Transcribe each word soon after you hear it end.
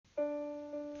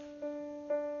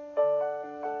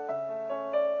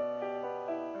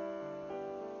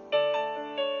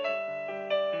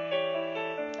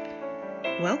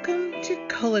Welcome to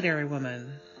Culinary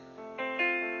Woman.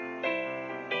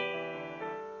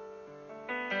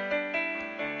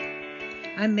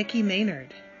 I'm Mickey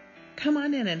Maynard. Come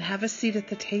on in and have a seat at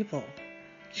the table.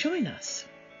 Join us.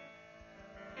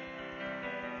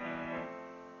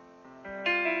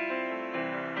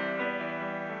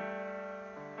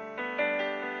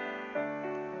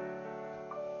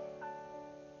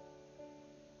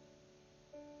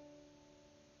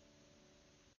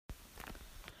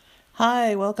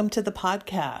 Hi, welcome to the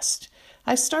podcast.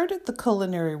 I started the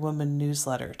Culinary Woman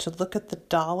newsletter to look at the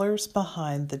dollars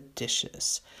behind the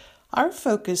dishes. Our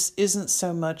focus isn't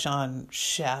so much on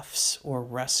chefs or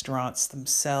restaurants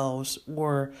themselves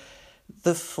or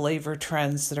the flavor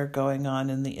trends that are going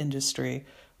on in the industry.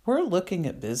 We're looking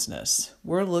at business.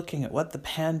 We're looking at what the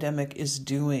pandemic is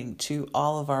doing to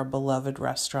all of our beloved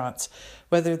restaurants,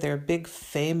 whether they're big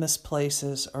famous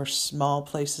places or small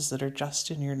places that are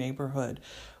just in your neighborhood.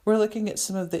 We're looking at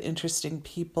some of the interesting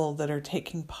people that are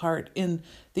taking part in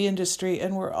the industry,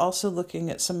 and we're also looking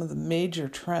at some of the major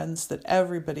trends that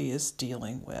everybody is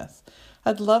dealing with.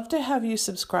 I'd love to have you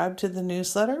subscribe to the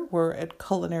newsletter. We're at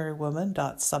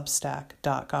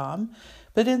culinarywoman.substack.com.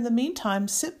 But in the meantime,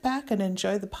 sit back and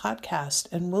enjoy the podcast,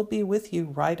 and we'll be with you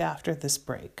right after this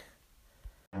break.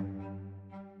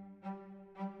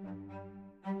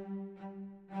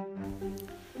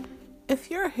 If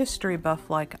you're a history buff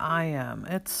like I am,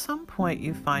 at some point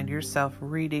you find yourself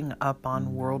reading up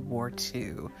on World War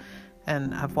II.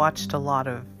 And I've watched a lot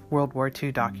of World War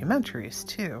II documentaries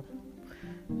too.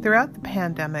 Throughout the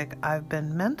pandemic, I've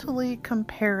been mentally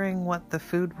comparing what the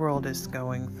food world is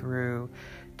going through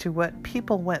to what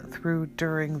people went through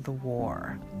during the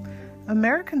war.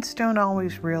 Americans don't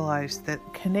always realize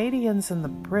that Canadians and the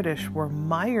British were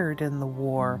mired in the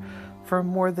war for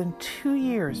more than 2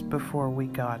 years before we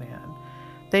got in.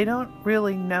 They don't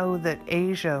really know that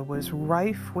Asia was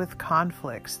rife with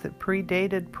conflicts that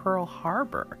predated Pearl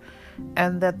Harbor,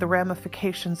 and that the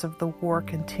ramifications of the war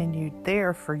continued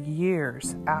there for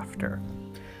years after.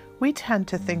 We tend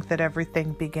to think that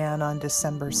everything began on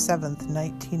December 7th,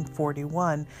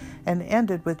 1941, and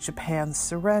ended with Japan's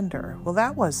surrender. Well,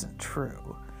 that wasn't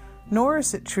true. Nor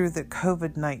is it true that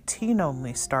COVID-19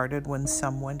 only started when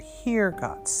someone here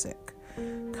got sick.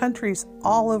 Countries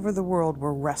all over the world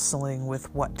were wrestling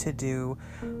with what to do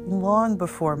long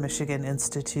before Michigan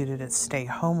instituted its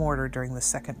stay-home order during the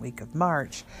second week of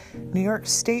March. New York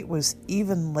State was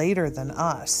even later than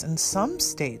us, and some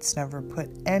states never put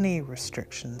any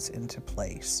restrictions into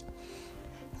place.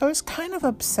 I was kind of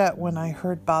upset when I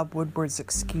heard Bob Woodward's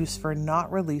excuse for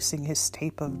not releasing his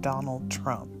tape of Donald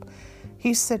Trump.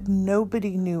 He said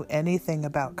nobody knew anything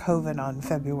about COVID on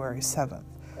February 7th.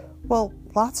 Well,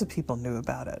 lots of people knew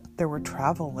about it. There were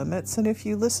travel limits, and if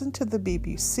you listened to the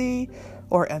BBC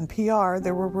or NPR,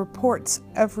 there were reports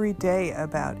every day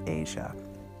about Asia.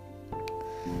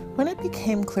 When it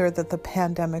became clear that the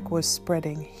pandemic was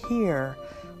spreading here,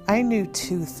 I knew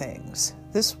two things.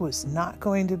 This was not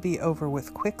going to be over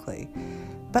with quickly,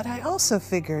 but I also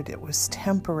figured it was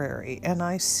temporary, and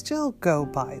I still go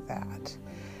by that.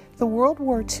 The World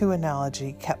War II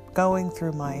analogy kept going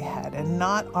through my head, and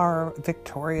not our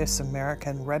victorious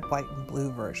American red, white, and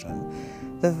blue version,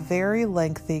 the very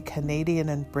lengthy Canadian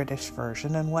and British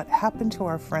version, and what happened to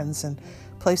our friends in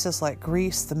places like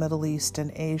Greece, the Middle East,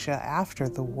 and Asia after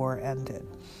the war ended.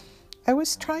 I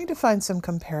was trying to find some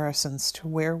comparisons to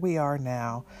where we are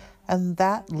now, and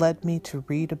that led me to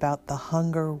read about the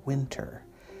hunger winter.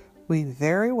 We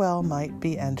very well might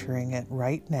be entering it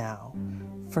right now,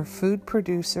 for food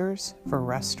producers, for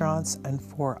restaurants, and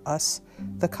for us,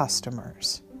 the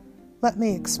customers. Let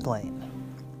me explain.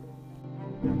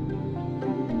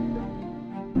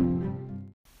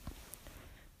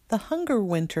 The hunger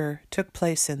winter took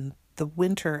place in the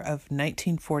winter of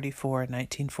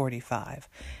 1944-1945,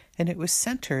 and it was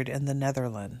centered in the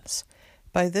Netherlands.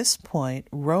 By this point,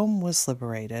 Rome was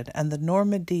liberated, and the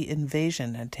Normandy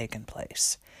invasion had taken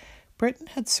place. Britain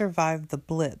had survived the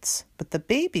Blitz, but the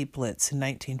baby Blitz in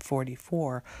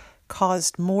 1944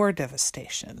 caused more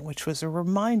devastation, which was a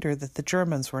reminder that the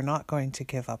Germans were not going to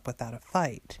give up without a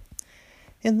fight.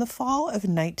 In the fall of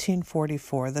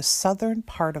 1944, the southern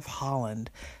part of Holland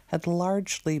had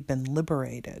largely been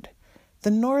liberated.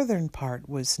 The northern part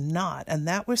was not, and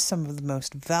that was some of the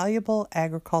most valuable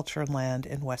agricultural land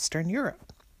in Western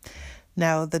Europe.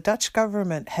 Now, the Dutch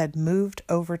government had moved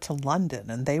over to London,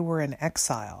 and they were in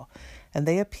exile, and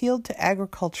they appealed to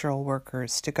agricultural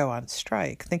workers to go on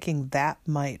strike, thinking that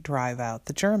might drive out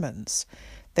the Germans.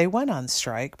 They went on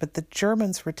strike, but the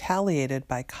Germans retaliated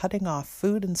by cutting off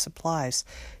food and supplies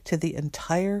to the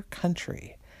entire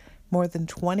country. More than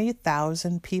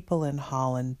 20,000 people in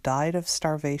Holland died of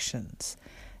starvations,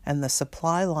 and the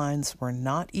supply lines were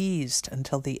not eased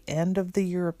until the end of the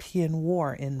European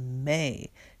War in May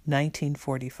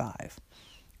 1945.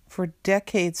 For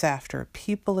decades after,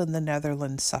 people in the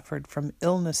Netherlands suffered from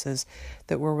illnesses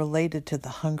that were related to the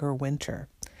hunger winter.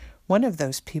 One of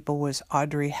those people was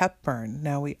Audrey Hepburn.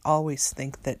 Now, we always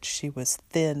think that she was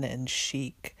thin and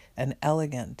chic and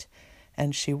elegant,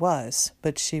 and she was,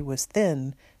 but she was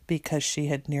thin because she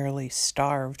had nearly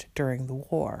starved during the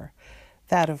war.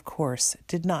 That, of course,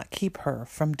 did not keep her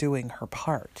from doing her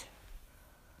part.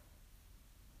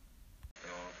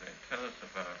 Okay, tell us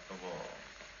about the war.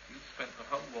 You spent the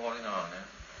whole war in Arnhem.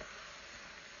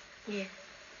 Yes.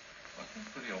 Wasn't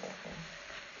it pretty awful?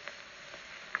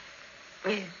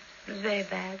 Yes, it was very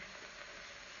bad.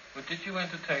 But did you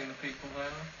entertain the people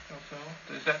there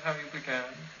yourself? Is that how you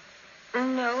began?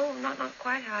 No, not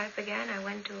quite how I began. I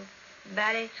went to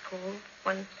ballet school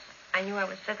once I knew I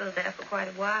was settled there for quite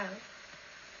a while.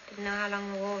 Didn't know how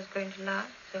long the war was going to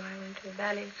last, so I went to a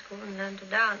ballet school and learned to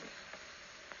dance.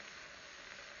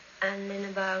 And in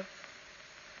about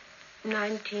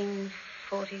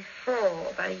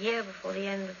 1944, about a year before the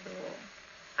end of the war,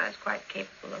 I was quite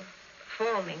capable of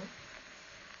performing.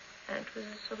 And it was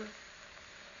a sort of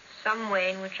some way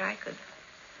in which I could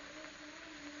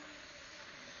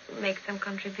make some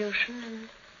contribution. And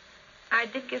I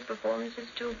did give performances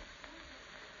to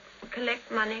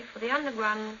collect money for the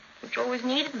underground, which always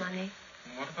needed money.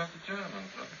 And what about the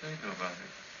Germans? What did they do about it?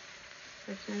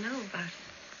 There's to know about it.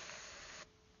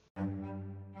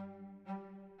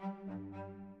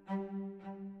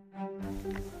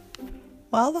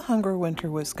 While the hunger winter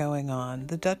was going on,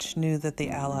 the Dutch knew that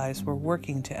the Allies were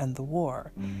working to end the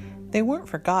war. They weren't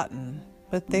forgotten,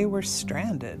 but they were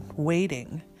stranded,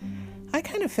 waiting. I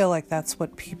kind of feel like that's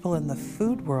what people in the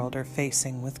food world are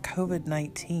facing with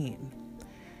COVID-19.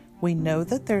 We know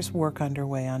that there's work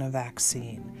underway on a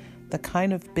vaccine, the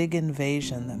kind of big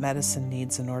invasion that medicine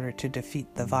needs in order to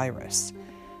defeat the virus.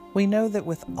 We know that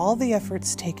with all the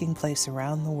efforts taking place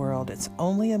around the world, it's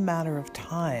only a matter of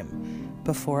time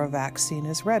before a vaccine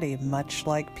is ready, much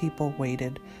like people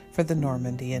waited for the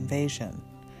Normandy invasion.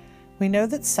 We know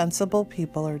that sensible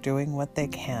people are doing what they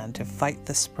can to fight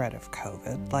the spread of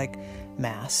COVID, like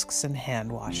masks and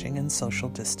hand washing and social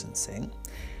distancing.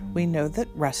 We know that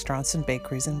restaurants and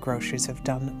bakeries and groceries have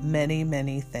done many,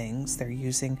 many things. They're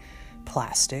using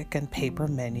plastic and paper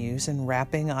menus and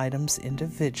wrapping items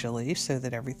individually so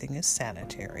that everything is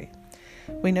sanitary.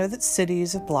 We know that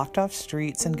cities have blocked off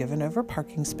streets and given over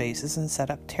parking spaces and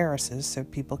set up terraces so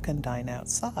people can dine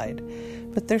outside.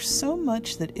 But there's so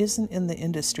much that isn't in the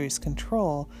industry's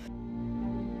control.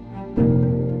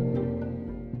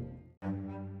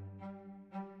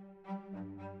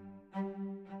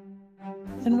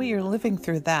 And we are living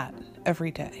through that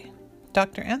every day.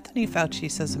 Dr. Anthony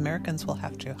Fauci says Americans will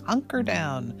have to hunker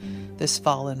down this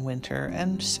fall and winter,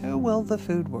 and so will the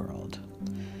food world.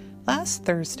 Last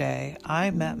Thursday,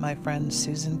 I met my friend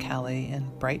Susan Kelly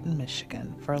in Brighton,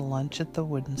 Michigan, for lunch at the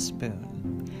Wooden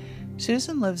Spoon.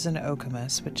 Susan lives in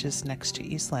Okemos, which is next to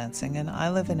East Lansing, and I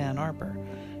live in Ann Arbor,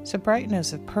 so Brighton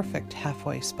is a perfect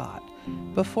halfway spot.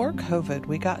 Before COVID,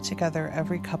 we got together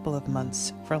every couple of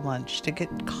months for lunch to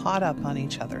get caught up on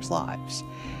each other's lives.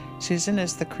 Susan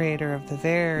is the creator of the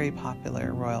very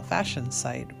popular royal fashion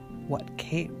site, What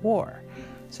Kate Wore.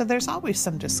 So there's always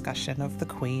some discussion of the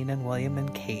Queen and William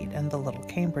and Kate and the little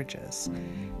Cambridges.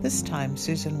 This time,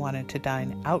 Susan wanted to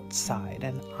dine outside,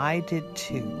 and I did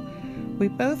too. We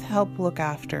both help look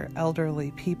after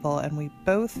elderly people, and we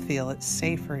both feel it's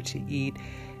safer to eat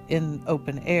in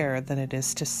open air than it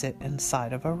is to sit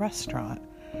inside of a restaurant.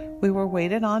 We were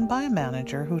waited on by a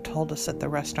manager who told us that the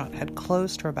restaurant had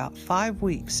closed for about 5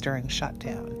 weeks during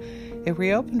shutdown. It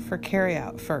reopened for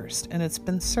carryout first, and it's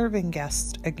been serving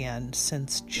guests again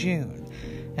since June.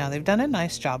 Now, they've done a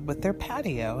nice job with their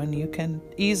patio, and you can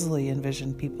easily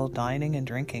envision people dining and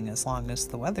drinking as long as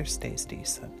the weather stays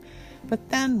decent. But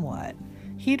then what?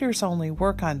 Heaters only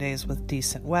work on days with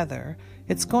decent weather.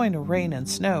 It's going to rain and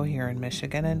snow here in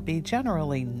Michigan and be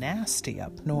generally nasty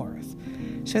up north.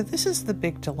 So this is the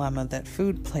big dilemma that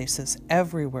food places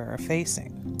everywhere are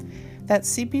facing. That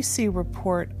CBC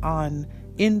report on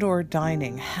indoor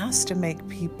dining has to make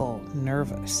people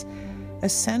nervous.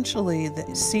 Essentially, the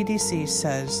CDC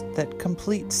says that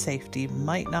complete safety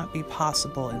might not be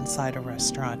possible inside a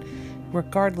restaurant,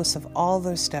 regardless of all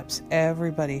those steps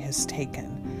everybody has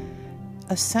taken.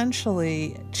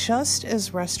 Essentially, just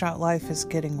as restaurant life is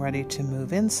getting ready to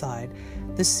move inside,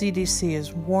 the CDC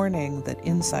is warning that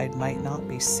inside might not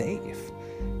be safe.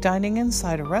 Dining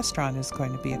inside a restaurant is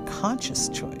going to be a conscious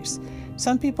choice.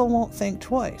 Some people won't think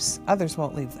twice, others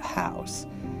won't leave the house.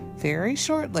 Very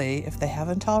shortly, if they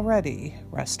haven't already,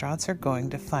 restaurants are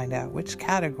going to find out which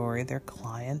category their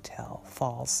clientele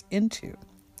falls into.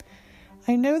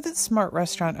 I know that smart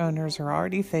restaurant owners are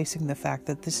already facing the fact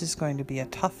that this is going to be a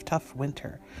tough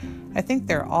winter. I think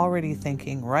they're already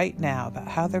thinking right now about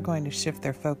how they're going to shift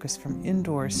their focus from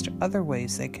indoors to other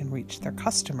ways they can reach their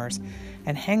customers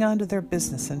and hang on to their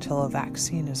business until a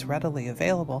vaccine is readily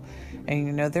available.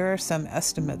 And there are some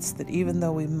estimates that even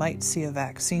though we might see a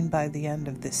vaccine by the end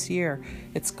of this year,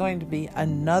 it's going to be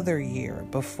another year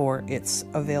before it's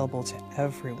available to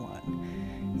everyone.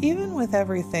 Even with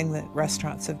everything that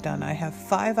restaurants have done, I have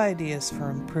 5 ideas for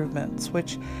improvements,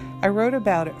 which I wrote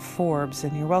about at Forbes,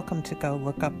 and you're welcome to go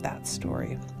look up that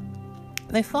story.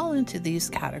 They fall into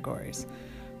these categories.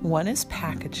 One is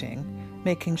packaging,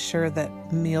 making sure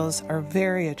that meals are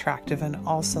very attractive and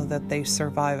also that they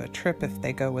survive a trip if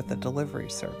they go with a delivery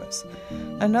service.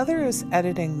 Another is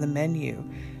editing the menu.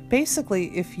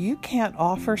 Basically, if you can't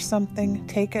offer something,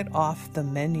 take it off the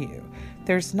menu.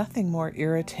 There's nothing more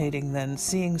irritating than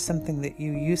seeing something that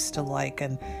you used to like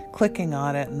and clicking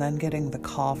on it and then getting the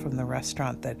call from the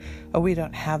restaurant that, we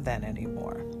don't have that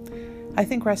anymore. I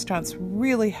think restaurants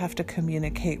really have to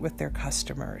communicate with their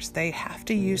customers. They have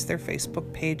to use their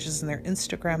Facebook pages and their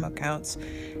Instagram accounts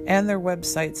and their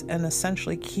websites and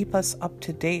essentially keep us up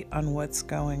to date on what's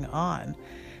going on.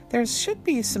 There should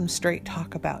be some straight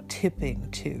talk about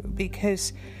tipping too,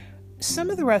 because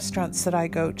some of the restaurants that I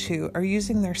go to are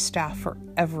using their staff for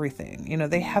everything.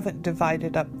 They haven't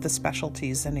divided up the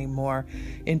specialties anymore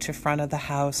into front of the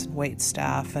house and wait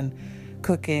staff and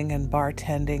cooking and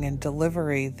bartending and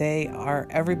delivery.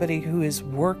 Everybody who is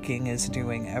working is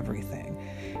doing everything.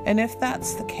 And if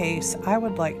that's the case, I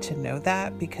would like to know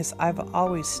that, because I've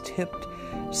always tipped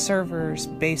servers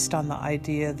based on the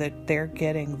idea that they're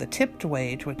getting the tipped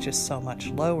wage, which is so much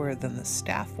lower than the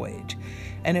staff wage.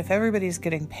 And if everybody's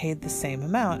getting paid the same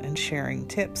amount and sharing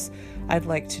tips, I'd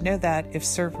like to know that. If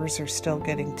servers are still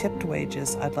getting tipped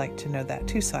wages, I'd like to know that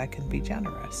too, so I can be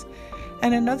generous.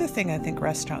 And another thing I think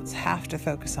restaurants have to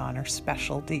focus on are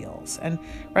special deals. And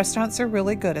restaurants are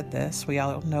really good at this. We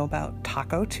all know about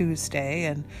Taco Tuesday,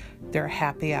 and there are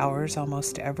happy hours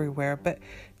almost everywhere. But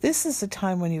this is a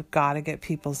time when you've got to get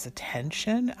people's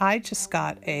attention. I just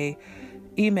got a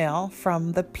email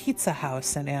from the Pizza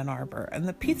House in Ann Arbor, and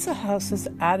the Pizza House has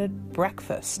added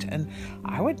breakfast, and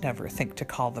I would never think to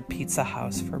call the Pizza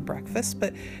House for breakfast,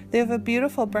 but they have a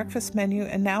beautiful breakfast menu,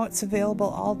 and now it's available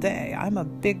all day. I'm a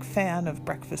big fan of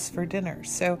breakfast for dinner,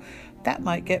 so that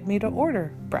might get me to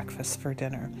order breakfast for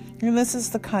dinner. And this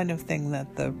is the kind of thing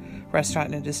that the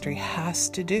restaurant industry has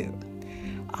to do.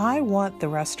 I want the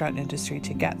restaurant industry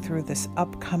to get through this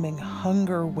upcoming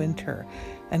hunger winter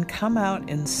and come out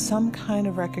in some kind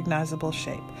of recognizable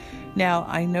shape. Now,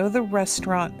 I know the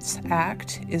Restaurants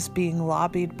Act is being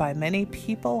lobbied by many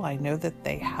people. I know that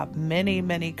they have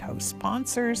many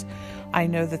co-sponsors. I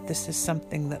know that this is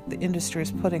something that the industry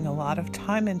is putting a lot of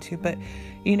time into, but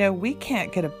we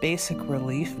can't get a basic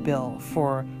relief bill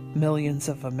for millions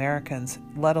of Americans,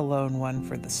 let alone one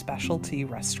for the specialty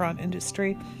restaurant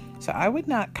industry. So I would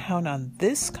not count on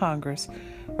this Congress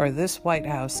or this White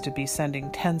House to be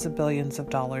sending tens of billions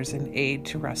of dollars in aid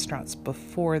to restaurants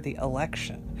before the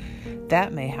election.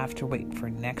 That may have to wait for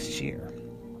next year.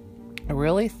 I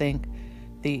really think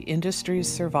the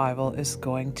industry's survival is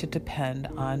going to depend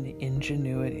on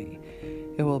ingenuity.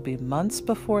 It will be months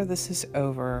before this is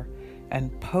over,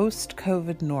 and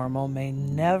post-COVID normal may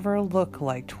never look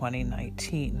like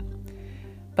 2019.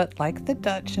 But like the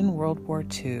Dutch in World War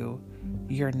II,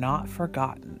 you're not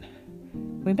forgotten.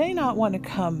 We may not want to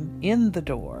come in the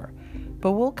door,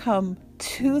 but we'll come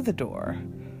to the door,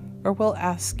 or we'll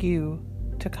ask you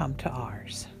to come to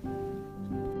ours.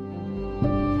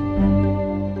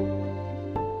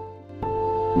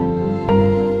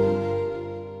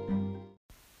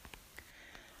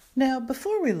 Now,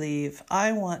 before we leave,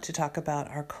 I want to talk about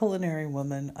our Culinary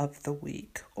Woman of the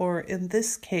Week, or in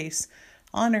this case,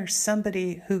 honor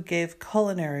somebody who gave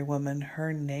Culinary Woman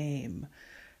her name.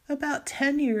 About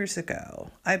 10 years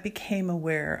ago, I became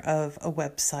aware of a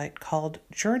website called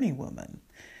Journeywoman.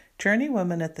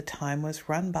 Journeywoman at the time was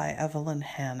run by Evelyn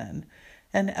Hannon,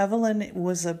 and Evelyn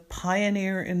was a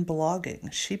pioneer in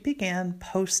blogging. She began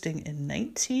posting in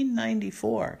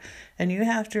 1994, and you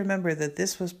have to remember that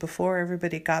this was before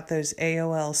everybody got those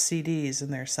AOL CDs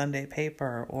in their Sunday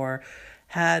paper or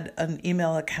had an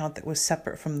email account that was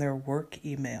separate from their work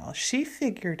email. She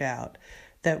figured out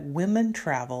that women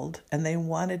traveled and they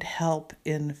wanted help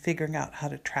in figuring out how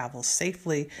to travel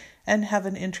safely and have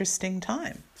an interesting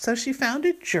time. So she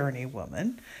founded Journey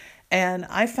Woman, and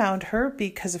I found her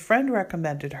because a friend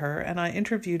recommended her, and I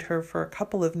interviewed her for a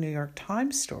couple of New York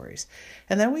Times stories.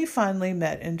 And then we finally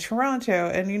met in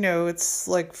Toronto, and it's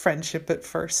like friendship at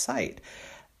first sight.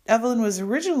 Evelyn was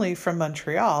originally from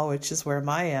Montreal, which is where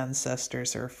my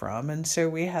ancestors are from, and so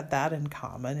we had that in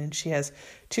common. And she has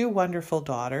 2 wonderful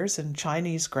daughters and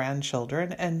Chinese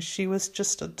grandchildren, and she was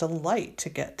just a delight to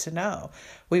get to know.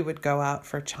 We would go out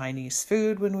for Chinese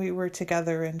food when we were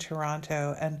together in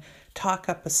Toronto and talk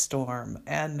up a storm,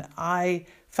 and I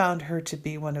found her to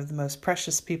be one of the most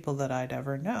precious people that I'd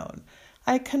ever known.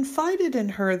 I confided in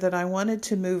her that I wanted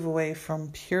to move away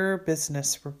from pure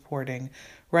business reporting,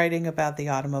 writing about the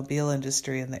automobile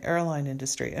industry and the airline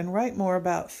industry, and write more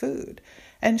about food.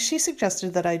 And she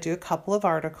suggested that I do a couple of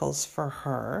articles for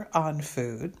her on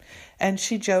food, and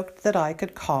she joked that I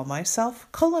could call myself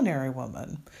Culinary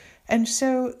Woman. And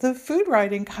so the food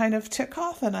writing kind of took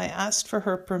off, and I asked for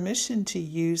her permission to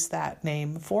use that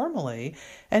name formally,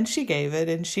 and she gave it,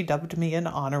 and she dubbed me an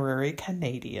honorary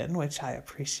Canadian, which I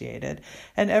appreciated.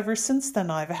 And ever since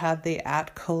then, I've had the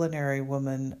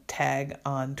 @CulinaryWoman tag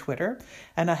on Twitter,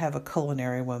 and I have a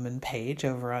Culinary Woman page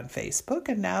over on Facebook,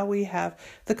 and now we have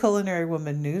the Culinary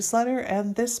Woman newsletter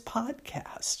and this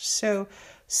podcast. So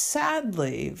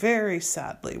sadly, very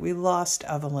sadly, we lost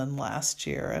Evelyn last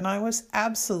year, and I was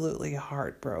absolutely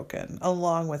heartbroken,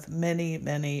 along with many,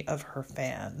 many of her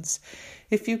fans.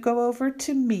 If you go over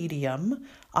to Medium,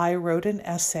 I wrote an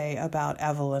essay about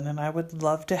Evelyn, and I would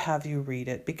love to have you read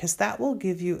it because that will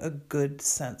give you a good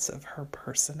sense of her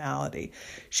personality.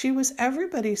 She was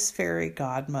everybody's fairy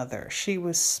godmother. She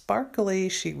was sparkly,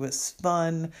 she was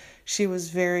fun, she was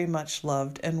very much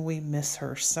loved, and we miss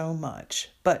her so much.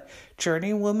 But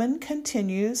Journey Woman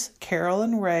continues.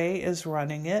 Carolyn Ray is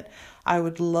running it. I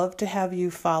would love to have you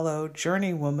follow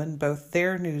Journey Woman, both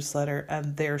their newsletter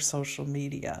and their social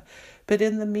media. But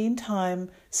in the meantime,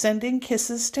 sending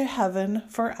kisses to heaven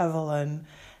for Evelyn,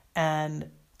 and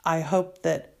I hope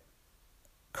that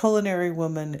Culinary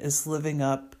Woman is living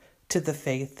up to the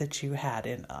faith that you had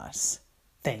in us.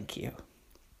 Thank you.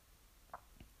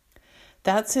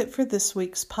 That's it for this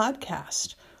week's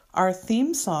podcast. Our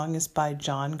theme song is by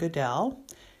John Goodell.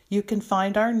 You can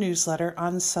find our newsletter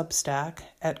on Substack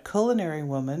at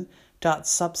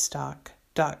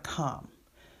culinarywoman.substack.com.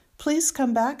 Please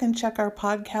come back and check our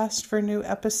podcast for new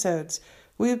episodes.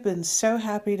 We've been so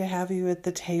happy to have you at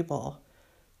the table.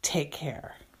 Take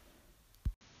care.